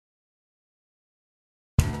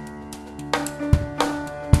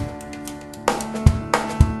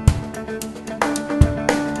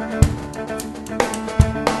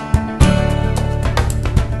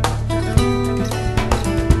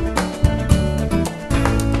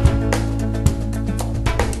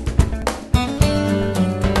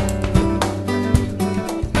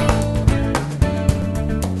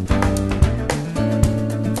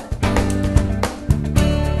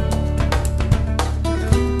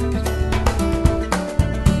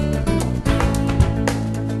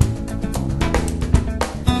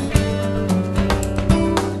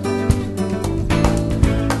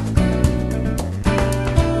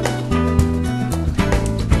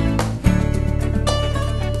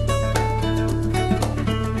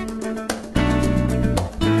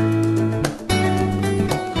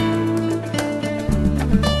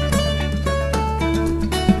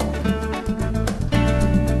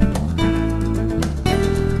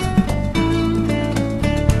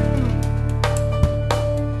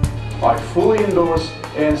endorse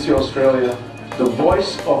ANC Australia, the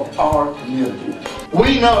voice of our community.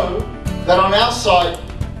 We know that on our side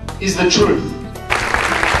is the truth.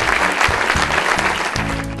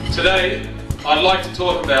 Today, I'd like to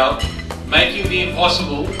talk about making the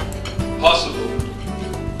impossible possible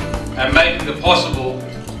and making the possible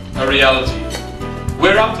a reality.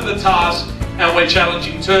 We're up to the task and we're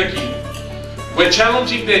challenging Turkey. We're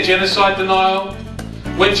challenging their genocide denial,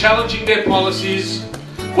 we're challenging their policies,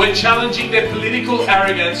 we're challenging their political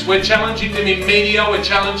arrogance, we're challenging them in media, we're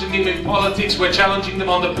challenging them in politics, we're challenging them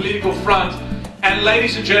on the political front. And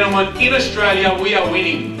ladies and gentlemen, in Australia we are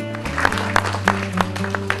winning.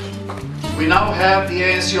 We now have the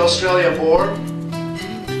ANC Australia Board,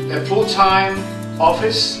 a full-time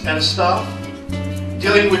office and staff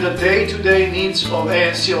dealing with the day-to-day needs of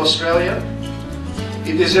ANC Australia.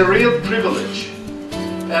 It is a real privilege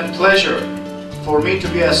and pleasure for me to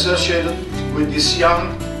be associated with this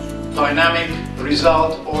young, dynamic,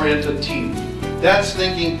 result-oriented team. That's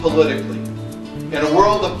thinking politically. In a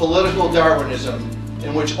world of political Darwinism,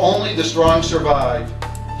 in which only the strong survive,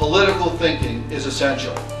 political thinking is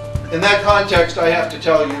essential. In that context, I have to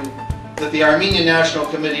tell you that the Armenian National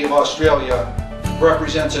Committee of Australia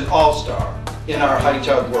represents an all-star in our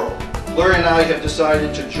high-tech world. Larry and I have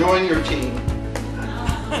decided to join your team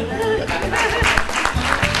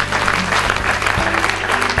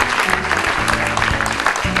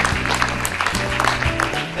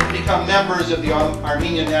and become members of the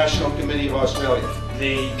Armenian National Committee of Australia.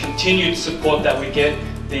 The continued support that we get,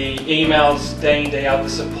 the emails day in, day out, the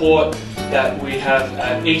support that we have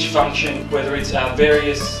at each function, whether it's our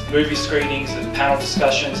various movie screenings and panel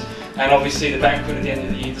discussions, and obviously the banquet at the end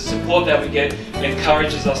of the year, the support that we get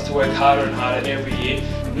encourages us to work harder and harder every year.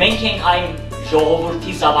 Մենք ենք այն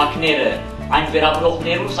ժողովրդի զավակները, այն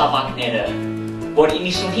վերաբրողներու զավակները, որ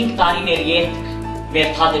 95 տարիներ երբ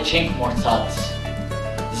մեր թադը չենք մորցած։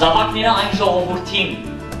 Զավակները այն ժողովրդին,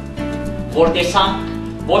 որ տեսանք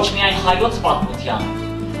ոչ միայն հայոց պատմության,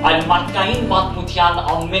 այլ մարդկային պատմության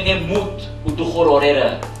ամենամութ ու դուխոր օրերը։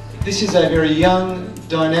 This is a very young,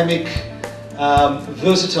 dynamic,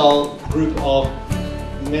 versatile group of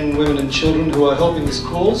men, women and children who are helping this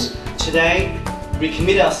cause. Today, we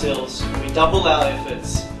commit ourselves, we double our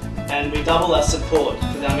efforts and we double our support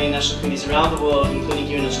for the Armenian national communities around the world, including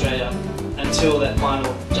here in Australia, until that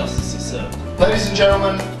final justice is served. Ladies and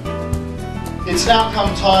gentlemen, it's now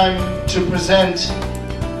come time to present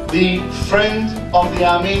the Friend of the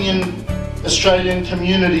Armenian Australian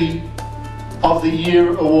Community of the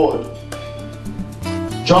Year Award.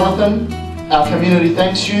 Jonathan, our community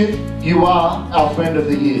thanks you. You are our Friend of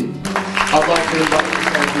the Year. I'd like to invite you to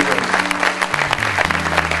say a few words.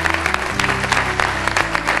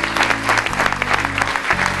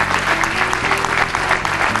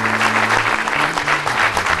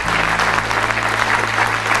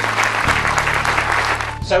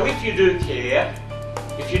 So if you do care,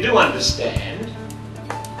 if you do understand,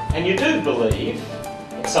 and you do believe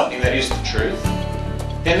in something that is the truth,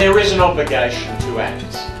 then there is an obligation to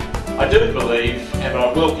act. I do believe, and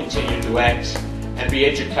I will continue to act and be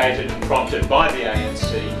educated and prompted by the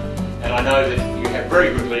ANC, and I know that you have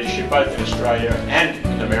very good leadership both in Australia and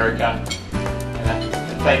in America,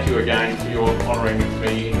 and thank you again for your honouring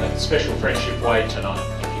me in a special friendship way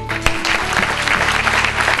tonight.